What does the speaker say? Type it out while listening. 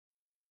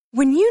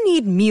When you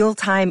need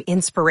mealtime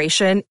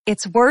inspiration,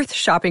 it's worth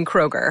shopping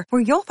Kroger,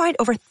 where you'll find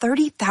over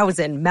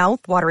 30,000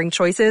 mouth-watering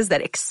choices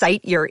that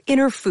excite your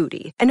inner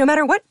foodie. And no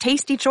matter what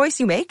tasty choice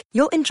you make,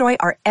 you'll enjoy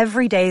our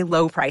everyday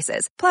low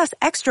prices, plus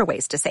extra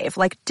ways to save,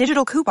 like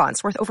digital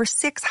coupons worth over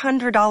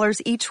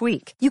 $600 each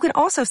week. You can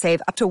also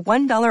save up to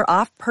 $1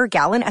 off per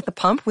gallon at the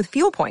pump with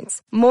fuel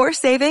points. More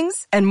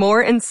savings and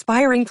more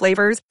inspiring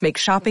flavors make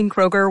shopping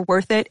Kroger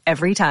worth it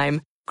every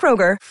time.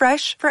 Kroger,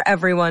 fresh for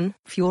everyone.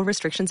 Fuel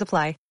restrictions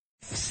apply.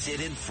 Sid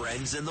and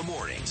Friends in the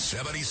morning.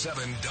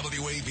 77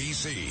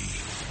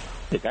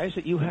 WABC. The guys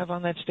that you have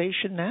on that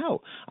station now,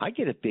 I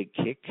get a big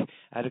kick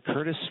out of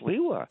Curtis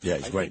Sliwa. Yeah,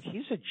 he's great.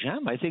 He's a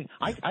gem. I think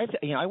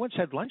I once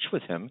had lunch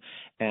with him,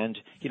 and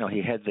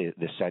he had the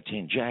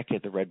sateen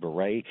jacket, the red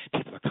beret.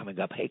 People are coming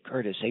up, hey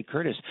Curtis.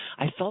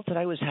 I felt that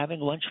I was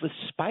having lunch with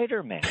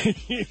Spider-Man.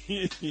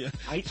 Yeah,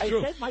 I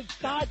said, my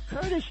God,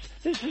 Curtis,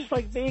 this is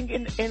like being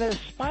in a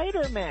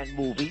Spider-Man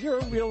movie. You're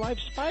a real life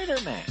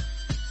Spider-Man.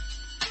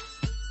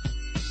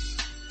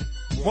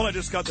 Well, I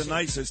just got the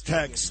nicest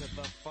text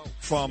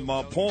from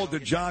Paul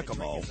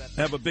DiGiacomo.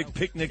 I have a big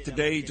picnic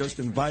today. He just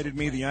invited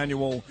me, the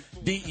annual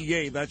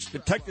DEA. That's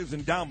Detectives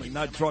Endowment,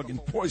 not Drug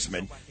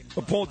Enforcement.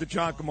 But Paul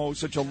DiGiacomo is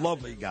such a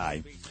lovely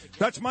guy.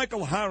 That's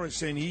Michael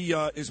Harrison. He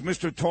is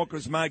Mr.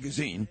 Talkers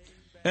Magazine.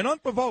 And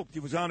Unprovoked, he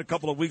was on a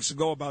couple of weeks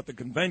ago about the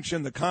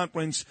convention, the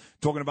conference,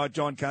 talking about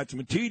John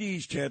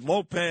Catsimatidis, Chad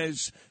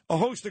Lopez, a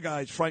host of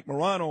guys, Frank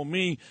Morano,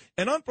 me.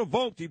 And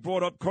Unprovoked, he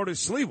brought up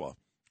Curtis Sliwa.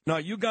 Now,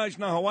 you guys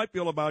know how I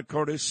feel about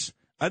Curtis.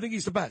 I think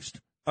he's the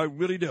best. I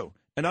really do.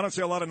 And I don't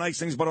say a lot of nice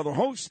things about other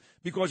hosts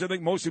because I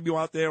think most of you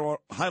out there are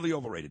highly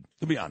overrated,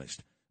 to be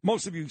honest.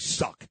 Most of you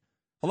suck.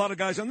 A lot of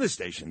guys on this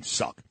station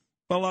suck.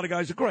 But a lot of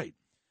guys are great.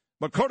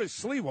 But Curtis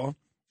Sliwa,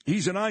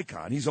 he's an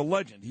icon. He's a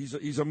legend.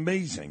 He's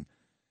amazing.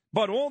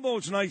 But all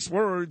those nice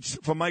words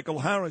from Michael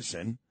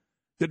Harrison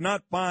did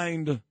not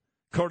bind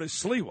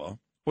Curtis Sliwa,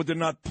 or did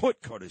not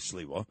put Curtis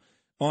Sliwa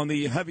on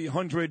the Heavy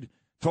 100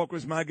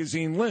 Talkers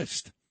Magazine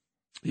list.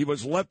 He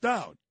was left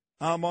out.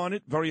 I'm on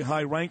it, very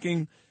high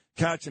ranking.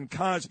 Katz and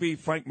Cosby,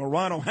 Frank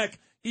Morano, heck,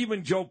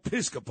 even Joe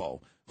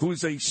Piscopo,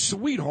 who's a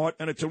sweetheart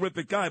and a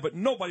terrific guy, but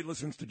nobody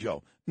listens to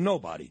Joe.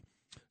 Nobody.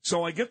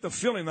 So I get the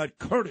feeling that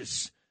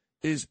Curtis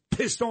is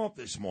pissed off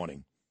this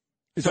morning.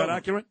 Is that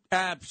accurate?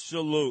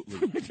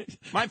 Absolutely.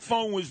 My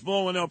phone was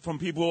blowing up from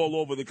people all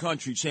over the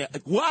country saying,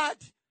 what?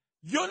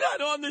 You're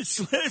not on this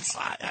list.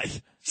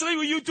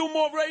 Sliwa, you do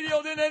more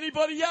radio than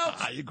anybody else.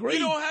 I agree. You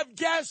don't have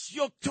guests.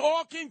 You're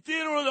talking,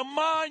 theater of the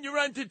mind. You're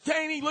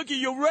entertaining. Look at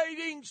your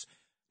ratings.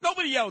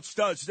 Nobody else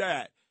does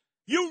that.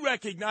 You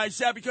recognize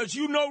that because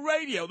you know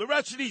radio. The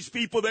rest of these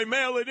people, they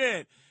mail it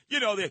in.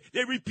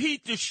 They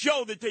repeat the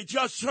show that they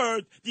just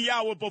heard the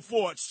hour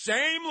before.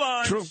 Same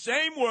lines, True.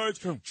 Same words.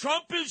 True.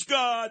 Trump is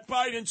God,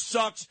 Biden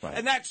sucks, right.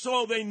 And that's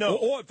all they know.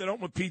 Or if they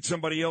don't repeat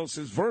somebody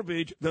else's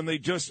verbiage, then they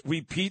just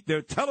repeat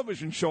their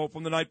television show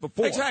from the night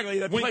before. Exactly.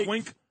 They wink, play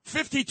wink.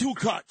 52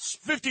 cuts.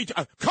 52.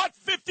 Cut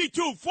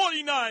 52,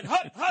 49.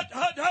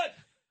 Hut.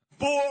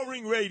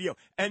 Boring radio.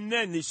 And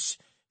then this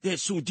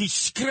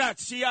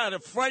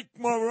disgraziato Frank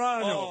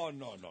Morano. Oh,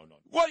 no.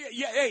 Well,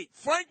 yeah, hey,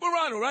 Frank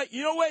Morano, right?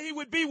 You know where he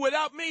would be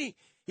without me?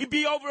 He'd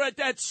be over at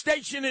that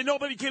station that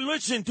nobody can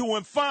listen to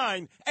and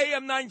find.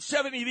 AM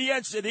 970, The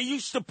Answer. They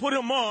used to put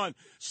him on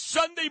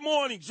Sunday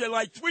mornings at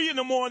like 3 in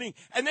the morning,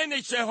 and then they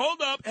say,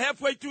 hold up,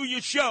 halfway through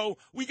your show,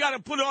 we got to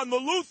put on the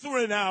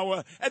Lutheran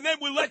hour, and then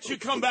we'll let you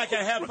come back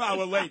a half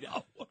hour later.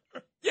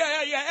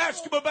 Yeah,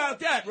 ask him about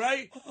that,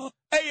 right?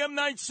 AM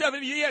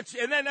 970, yes.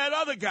 And then that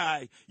other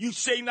guy, you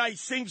say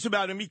nice things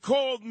about him. He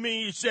called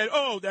me, he said,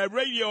 oh, that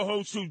radio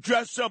host who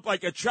dressed up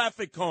like a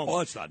traffic cone. Oh,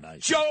 that's not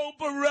nice. Joe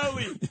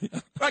Borelli.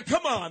 Like,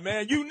 come on,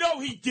 man. You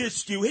know he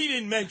dissed you. He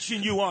didn't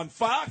mention you on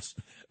Fox.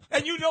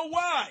 And you know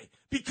why?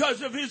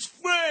 Because of his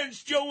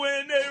friends,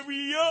 Joanne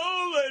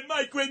Ariola and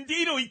Mike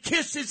Rendino. He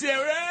kisses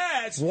their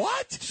ass.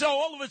 What? So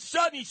all of a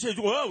sudden he says,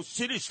 whoa,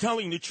 Sid is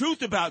telling the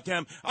truth about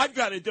them. I've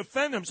got to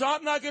defend them. So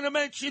I'm not going to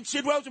mention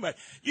Sid Rosenberg.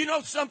 You know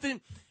something?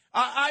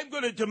 I'm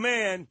going to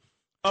demand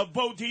of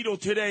Bo Dietl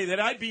today that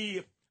I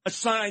be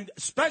assigned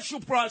special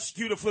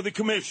prosecutor for the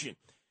commission.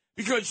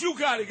 Because you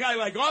got a guy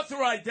like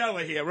Arthur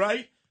Idella here,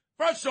 right?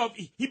 First off,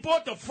 he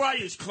bought the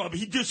Friars Club.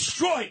 He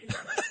destroyed it.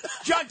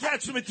 John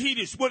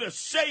Catsimatidis would have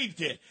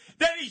saved it.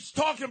 Then he's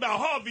talking about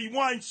Harvey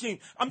Weinstein.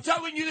 I'm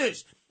telling you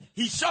this.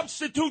 He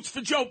substitutes for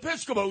Joe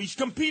Piscopo. He's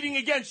competing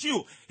against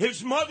you.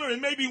 His mother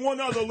and maybe one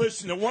other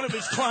listener, one of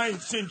his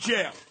clients in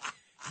jail.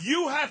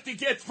 You have to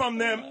get from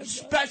them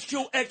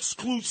special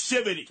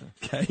exclusivity.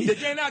 Okay.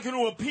 That they're not going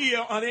to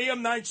appear on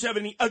AM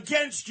 970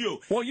 against you.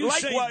 Well, you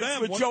likewise say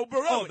them. with Joe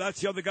Borelli. Oh, that's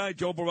the other guy,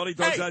 Joe Borelli,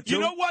 does that too?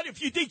 You know what?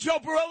 If you think Joe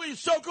Borelli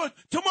is so good,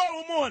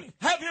 tomorrow morning,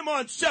 have him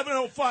on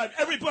 7:05.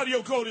 Everybody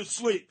will go to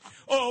sleep.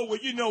 Oh,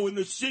 well, in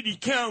the city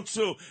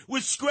council, we're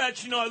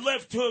scratching our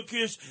left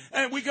hookers,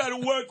 and we got to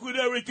work with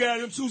Eric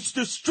Adams, who's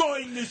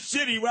destroying this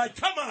city, right?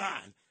 Come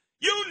on.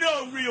 You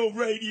know real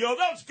radio.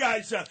 Those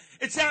guys,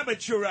 it's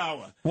amateur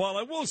hour. Well,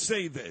 I will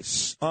say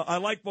this. I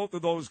like both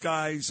of those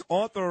guys.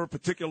 Arthur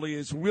particularly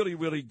is really,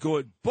 really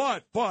good.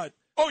 But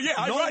Oh, yeah,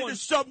 I ride the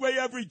subway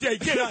every day.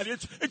 Get out.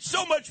 It's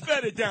so much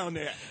better down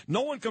there.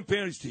 No one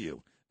compares to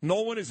you.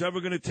 No one is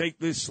ever going to take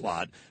this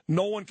slot.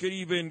 No one could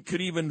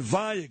even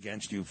vie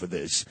against you for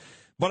this.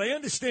 But I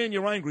understand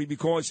you're angry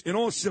because, in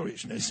all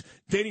seriousness,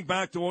 dating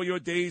back to all your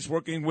days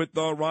working with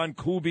Ron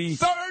Kuby.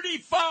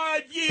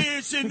 35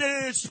 years in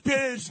this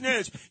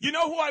business. You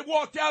know who I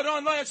walked out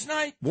on last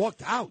night?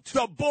 Walked out?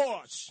 The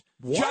boss.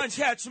 What? John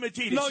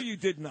Catsimatidis. No, you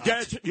did not.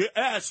 You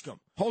ask him.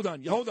 Hold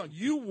on.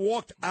 You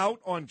walked out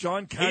on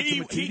John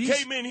Catsimatidis? He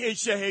came in here and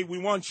said, hey, we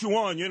want you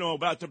on,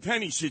 about the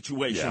Penny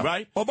situation,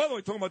 right? Oh, by the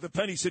way, talking about the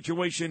Penny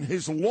situation,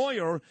 his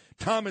lawyer,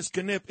 Thomas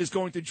Knipp, is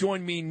going to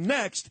join me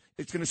next.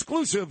 It's an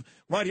exclusive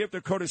right here after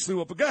Curtis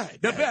Sliwa. But go ahead.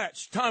 The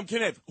best, Tom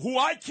Knipp, who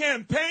I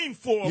campaign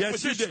for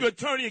this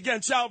attorney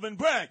against Alvin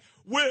Bragg.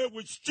 Where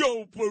was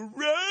Joe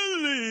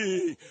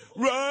Pirelli,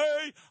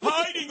 right?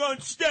 Hiding on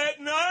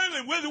Staten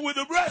Island with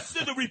the rest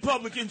of the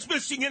Republicans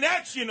missing in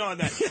action on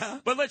that. Yeah.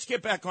 But let's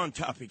get back on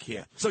topic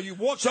here. So you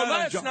walked out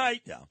on John. So last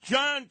night,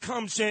 John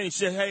comes in and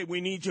said, hey,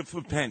 we need you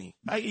for Penny.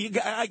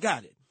 I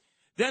got it.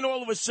 Then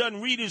all of a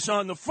sudden, Rita's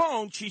on the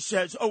phone. She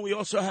says, oh, we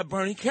also have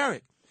Bernie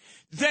Kerik.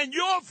 Then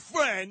your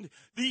friend,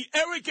 the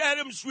Eric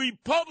Adams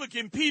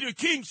Republican, Peter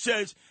King,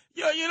 says,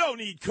 you don't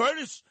need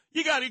Curtis.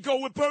 You got to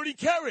go with Bernie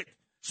Kerik.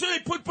 So they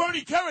put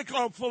Bernie Kerik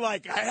on for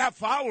like a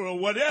half hour or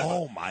whatever.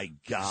 Oh, my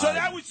God. So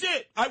that was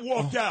it. I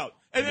walked out.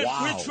 And then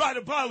Rich tried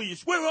to bother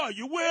us. Where are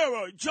you? Where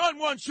are you? John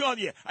wants you on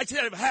here. I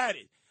said, I've had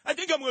it. I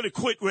think I'm going to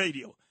quit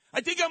radio. I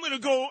think I'm going to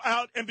go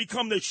out and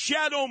become the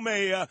shadow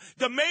mayor,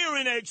 the mayor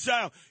in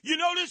exile. You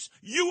notice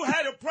you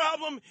had a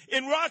problem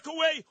in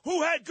Rockaway?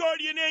 Who had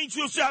guardian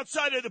angels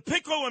outside of the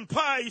Pickle and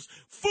Pies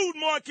food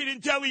market in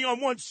Delhi on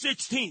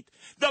 116th?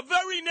 The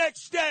very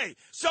next day,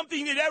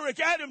 something that Eric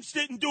Adams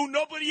didn't do,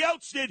 nobody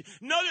else did.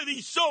 None of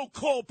these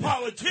so-called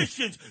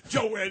politicians,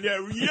 Joanne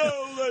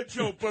Ariola,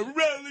 Joe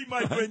Pirelli,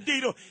 Mike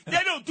Rendito, they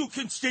don't do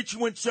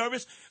constituent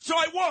service. So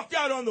I walked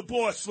out on the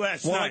boss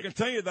last night. Well, I can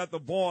tell you that the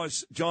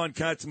boss, John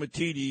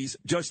Catsimatidis,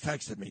 just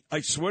texted me.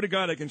 I swear to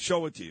God, I can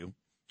show it to you.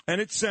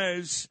 And it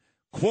says,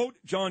 quote,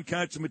 John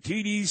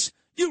Catsimatidis.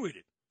 You read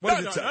it. What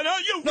does it say? No,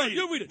 you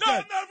read it. No,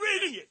 I'm not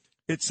reading it.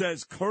 It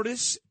says,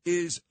 Curtis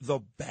is the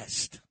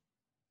best.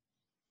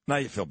 Now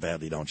you feel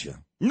badly, don't you?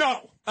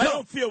 No, I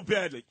don't feel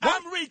badly.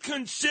 I'm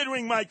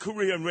reconsidering my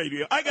career in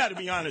radio. I got to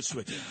be honest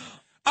with you.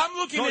 I'm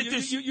looking at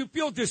this. You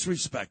feel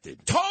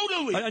disrespected.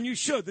 Totally. And you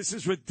should. This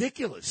is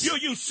ridiculous.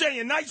 You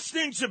saying nice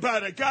things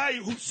about a guy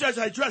who says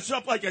I dress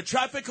up like a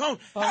traffic cone?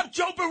 Have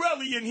Joe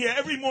Pirelli in here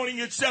every morning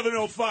at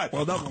 7:05.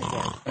 Well, that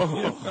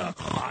won't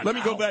work. Let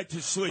me go back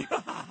to sleep.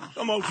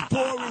 The most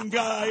boring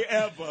guy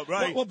ever,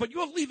 right? Well, but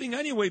you're leaving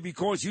anyway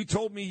because you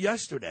told me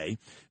yesterday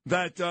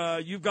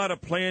that you've got a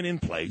plan in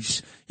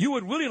place. You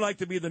would really like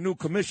to be the new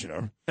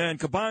commissioner, and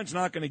Caban's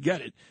not going to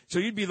get it. So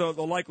you'd be the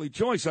likely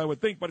choice, I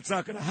would think, but it's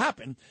not going to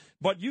happen.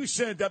 But you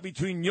said that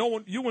between you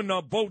and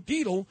Bo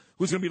Dietl,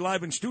 who's going to be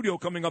live in studio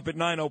coming up at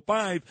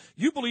 9:05,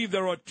 you believe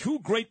there are two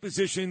great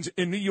positions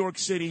in New York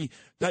City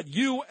that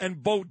you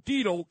and Bo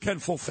Dietl can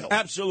fulfill.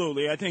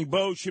 Absolutely. I think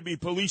Bo should be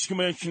police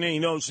commissioner. He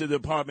knows the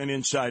department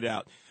inside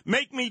out.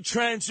 Make me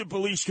transit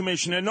police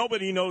commissioner.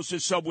 Nobody knows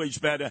the subways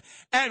better.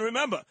 And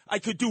remember, I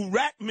could do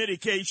rat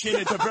mitigation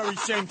at the very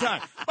same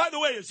time. By the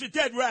way, there's a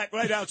dead rat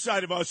right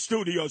outside of our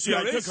studio. See,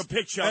 I took a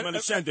picture. I'm going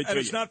to send it to you. And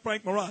it's not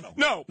Frank Morano.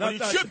 No, but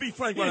it should be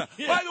Frank Morano.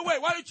 Yeah. By the way,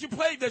 why don't you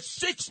play the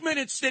 6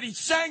 minutes that he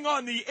sang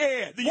on the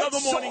air the other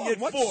morning at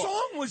 4? What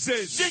song was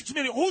this? 6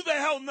 minutes. Who the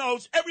hell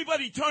knows?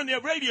 Everybody turned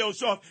their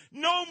radios off.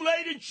 Noam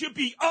Laden should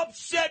be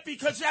upset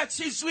because that's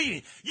his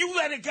leading. You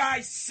let a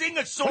guy sing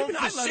a song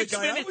for 6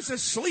 minutes. I was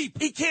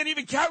asleep. He can't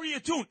even carry a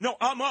tune. No,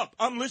 I'm up.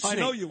 I'm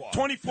listening. I know you are.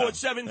 24/7,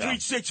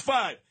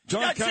 365.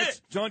 That's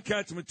it. John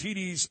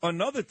Catsimatidis,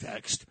 another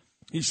text.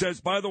 He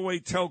says, by the way,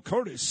 tell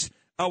Curtis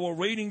our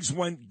ratings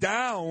went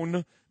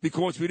down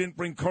because we didn't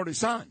bring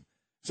Curtis on.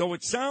 So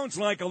it sounds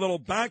like a little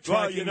backtracking.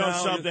 Well, you know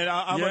now. something.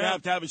 I'm going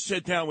to have a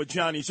sit down with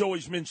John. He's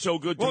always been so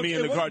good to me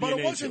in the Guardian But it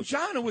Angels. wasn't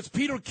John. It was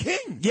Peter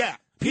King. Yeah.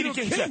 Peter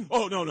King King. said,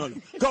 oh, no.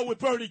 Go with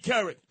Bernie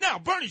Kerik. Now,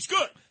 Bernie's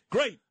good.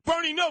 Great.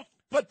 Bernie, no.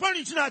 But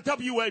Bernie's not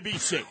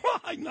WABC.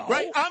 I know.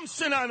 Right? I'm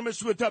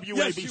synonymous with WABC.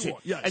 Yes, you are.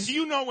 Yes. And do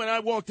you know when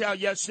I walked out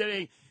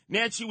yesterday,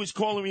 Nancy was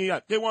calling me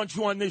up. They want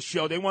you on this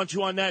show. They want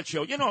you on that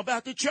show. You know,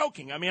 about the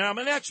choking. I mean, I'm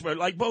an expert,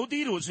 like Bo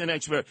Dietl was an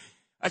expert.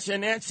 I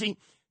said, Nancy,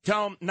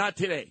 tell him not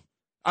today.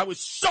 I was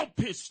so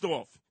pissed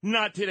off.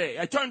 Not today.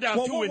 I turned down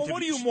two interviews.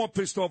 What are you more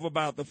pissed off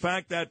about? The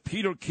fact that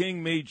Peter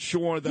King made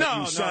sure that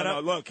you sat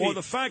up? Look, or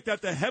the fact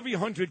that the Heavy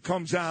 100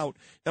 comes out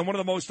and one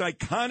of the most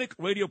iconic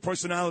radio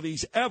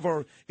personalities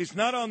ever is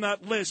not on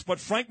that list, but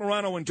Frank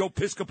Morano and Joe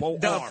Piscopo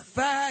the are. The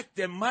fact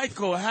that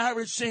Michael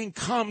Harrison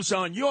comes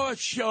on your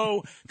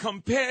show,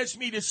 compares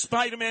me to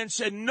Spider-Man,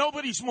 said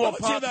nobody's more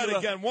popular. Let's hear that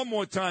again. One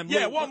more time.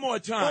 Yeah, one more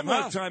time.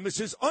 One more time. This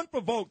is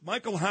unprovoked.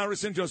 Michael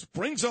Harrison just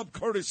brings up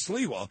Curtis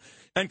Sliwa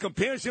and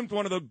compares him to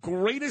one of the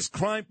greatest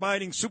crime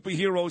crime-fighting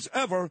superheroes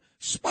ever,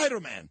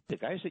 Spider-Man. The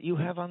guys that you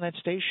have on that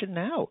station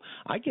now,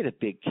 I get a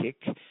big kick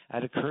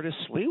out of Curtis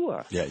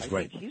Sliwa. Yeah, he's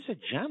great. He's a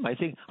gem. I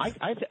think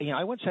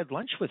I once had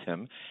lunch with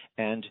him,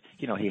 and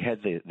he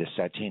had the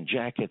sateen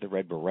jacket, the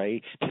red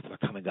beret. People are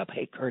coming up,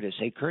 hey Curtis.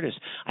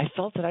 I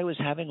felt that I was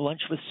having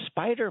lunch with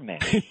Spider-Man.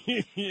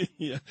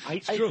 Yeah, I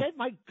said,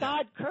 my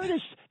God,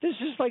 Curtis, this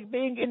is like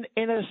being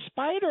in a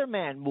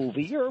Spider-Man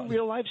movie. You're a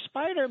real-life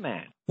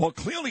Spider-Man. Well,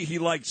 clearly he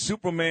likes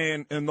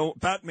Superman and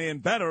Batman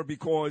better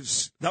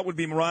because that would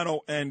be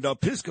Morano and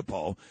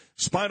Piscopo.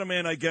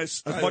 Spider-Man, I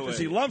guess, as much as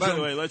he loves him. By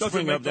the way, let's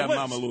bring up that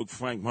Mama Luke,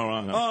 Frank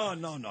Morano. Oh,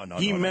 no.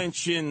 He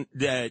mentioned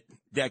that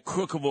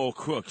crook of all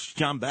crooks,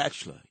 John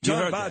Batchelor.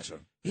 John Batchelor.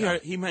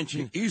 He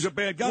mentioned. He's a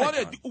bad guy.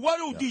 What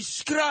a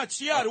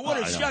disgraziato.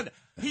 What a shot.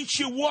 He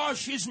should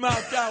wash his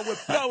mouth out with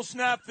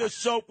Bellsnapper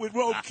soap, with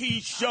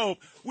Roquille soap.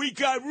 We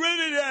got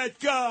rid of that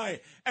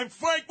guy. And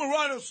Frank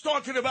Morano's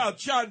talking about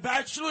John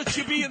Batchelor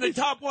should be in the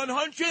top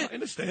 100. I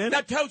understand.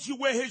 That tells you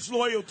where his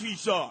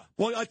loyalties are.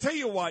 Well, I tell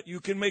you what, you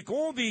can make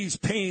all these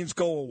pains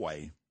go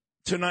away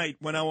tonight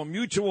when our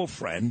mutual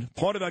friend,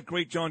 part of that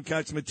great John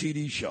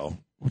Catsimatidis show,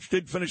 which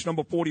did finish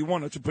number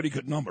 41, that's a pretty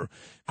good number,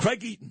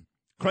 Craig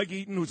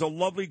Eaton, who's a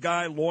lovely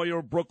guy,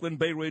 lawyer, Brooklyn,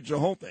 Bay Ridge, the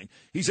whole thing.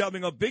 He's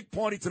having a big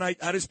party tonight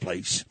at his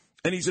place,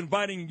 and he's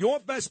inviting your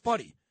best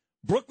buddy,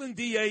 Brooklyn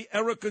DA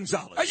Eric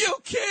Gonzalez. Are you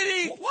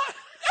kidding? What?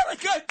 Eric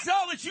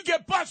Gonzalez, you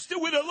get busted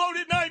with a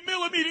loaded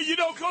 9mm, you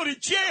don't go to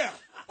jail.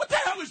 What the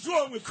hell is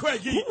wrong with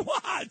Craig Eaton?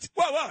 What?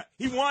 What?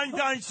 He wine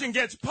dines and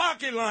gets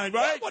pocket line,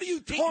 right? What are you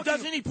talking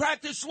Doesn't he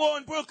practice law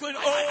in Brooklyn?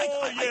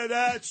 Yeah,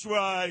 that's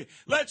right.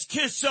 Let's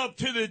kiss up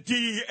to the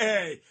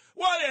DA.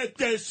 What a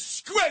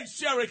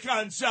disgrace, Eric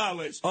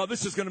Gonzalez.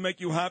 This is going to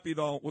make you happy,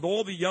 though. With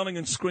all the yelling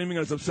and screaming,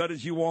 as upset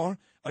as you are,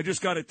 I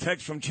just got a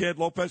text from Chad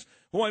Lopez,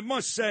 who I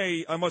must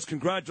say, I must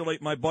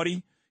congratulate my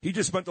buddy. He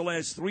just spent the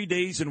last 3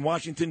 days in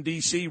Washington,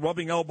 D.C.,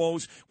 rubbing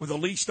elbows with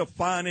Elise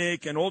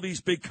Stefanik and all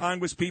these big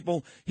Congress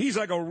people. He's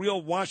like a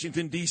real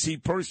Washington, D.C.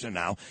 person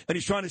now, and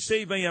he's trying to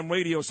save AM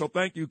radio, so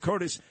thank you,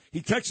 Curtis.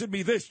 He texted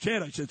me this,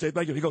 Chad, I should say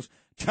thank you. He goes,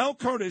 tell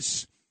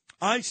Curtis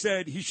I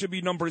said he should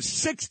be number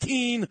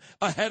 16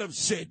 ahead of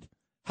Sid.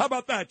 How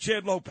about that,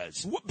 Chad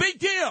Lopez? Big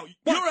deal.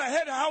 What? You're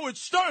ahead of Howard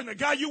Stern, the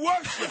guy you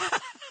worship.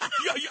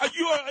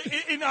 You're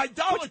in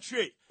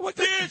idolatry.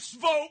 This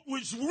vote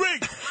was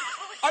rigged.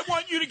 I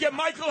want you to get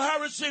Michael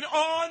Harrison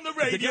on the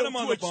radio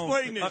to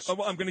explain this. I'm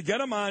going to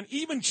get him on.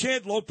 Even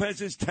Chad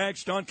Lopez's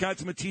text, John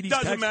Catsimatidis'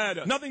 text. Doesn't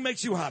matter. Nothing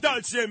makes you happy.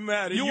 Doesn't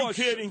matter. You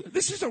kidding?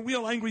 This is a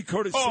real angry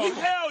Curtis. Oh, Sliwa.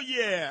 hell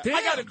yeah. Damn.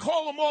 I got to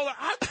call them all out.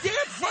 How dare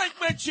Frank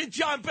mention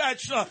John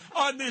Batchelor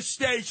on this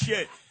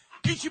station?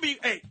 He should be,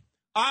 hey.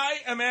 I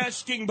am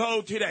asking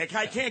Bo today.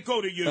 I can't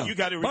go to you. No. You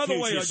got to recuse yourself. By the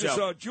way, I just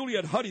saw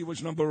Juliet Huddy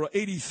was number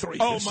 83.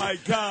 Oh, my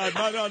God.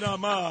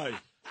 My.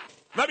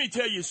 Let me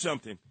tell you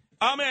something.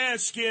 I'm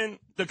asking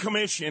the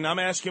commission, I'm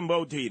asking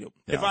Bo Dietl,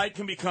 if I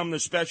can become the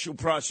special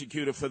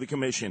prosecutor for the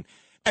commission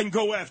and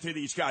go after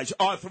these guys,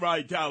 Arthur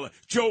Aidala,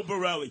 Joe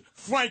Borelli,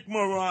 Frank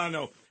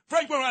Morano.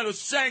 Frank Morano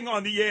sang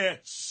on the air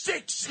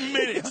 6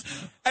 minutes,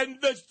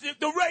 and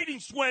the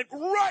ratings went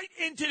right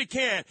into the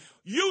can.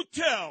 You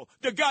tell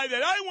the guy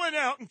that I went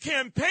out and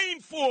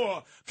campaigned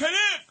for,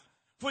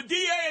 for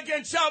DA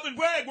against Alvin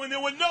Bragg when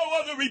there were no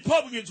other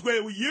Republicans.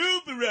 Where were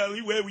you,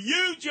 Borelli? Where were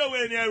you,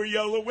 Joanne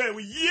Ariola? Where were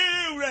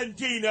you,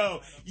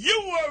 Rentino?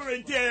 You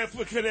weren't there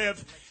for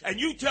Kniff. And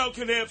you tell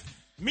Kniff,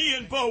 me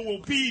and Bo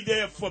will be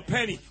there for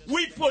Penny.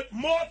 We put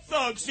more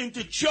thugs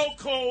into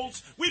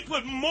chokeholds. We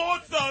put more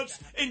thugs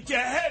into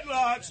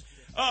headlocks,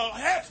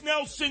 half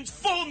Nelsons,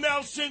 full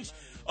Nelsons,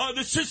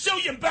 the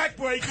Sicilian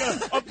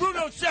backbreaker of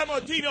Bruno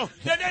Sammartino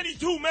than any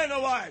two men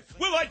alive.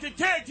 We're like the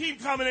tag team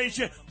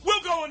combination.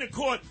 We'll go into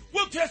court.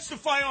 We'll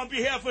testify on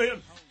behalf of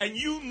him. And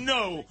you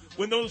know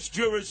when those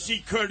jurors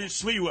see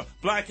Curtis Sliwa,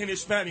 black and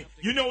Hispanic,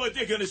 you know what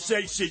they're going to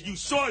say, Sid. You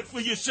saw it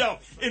for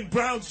yourself in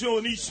Brownsville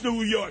and East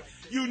New York.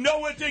 You know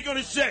what they're going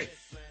to say.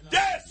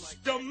 That's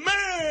the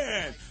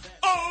man.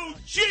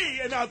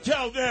 OG. And I'll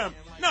tell them,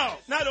 no,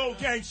 not old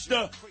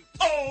gangster,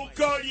 old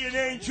guardian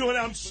angel, and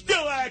I'm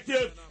still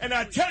active. And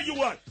I tell you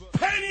what,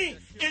 Penny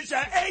is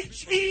a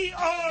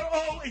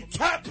H-E-R-O in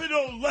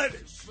capital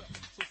letters. So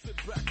sit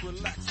back,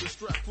 relax, and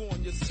strap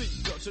on your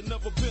seatbelt. You've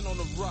never been on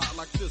a ride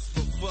like this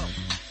before.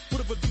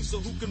 With a producer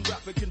who can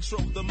rap and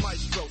control the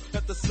maestro.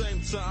 At the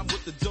same time,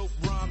 with the dope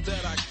rhyme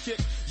that I kick,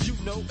 you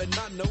know and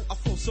I know I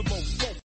flow some more funk.